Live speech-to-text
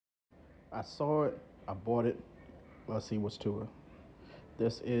I saw it, I bought it. Let's see what's to it.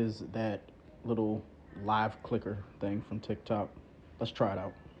 This is that little live clicker thing from TikTok. Let's try it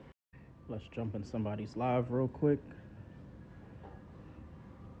out. Let's jump in somebody's live real quick.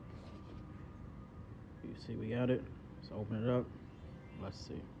 You see we got it. Let's open it up. Let's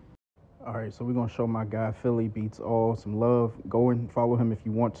see. All right, so we're gonna show my guy Philly Beats All some love. Go and follow him if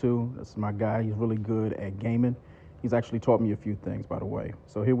you want to. That's my guy. He's really good at gaming. He's actually taught me a few things, by the way.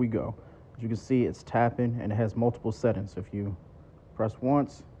 So here we go. As you can see, it's tapping and it has multiple settings. If you press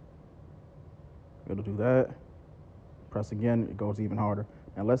once, it'll do that. Press again, it goes even harder.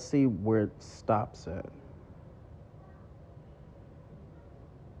 Now let's see where it stops at.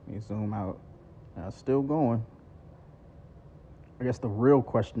 Let me zoom out. Now it's still going. I guess the real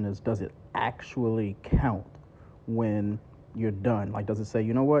question is, does it actually count when you're done? Like, does it say,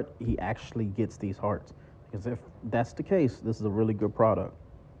 you know what, he actually gets these hearts? Because if that's the case, this is a really good product.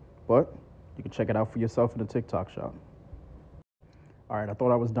 But you can check it out for yourself in the TikTok shop. All right, I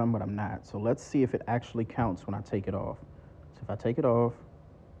thought I was done, but I'm not. So let's see if it actually counts when I take it off. So if I take it off,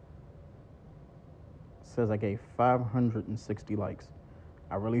 it says I gave 560 likes.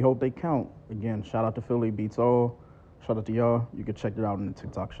 I really hope they count. Again, shout out to Philly Beats All. Shout out to y'all. You can check it out in the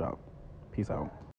TikTok shop. Peace out.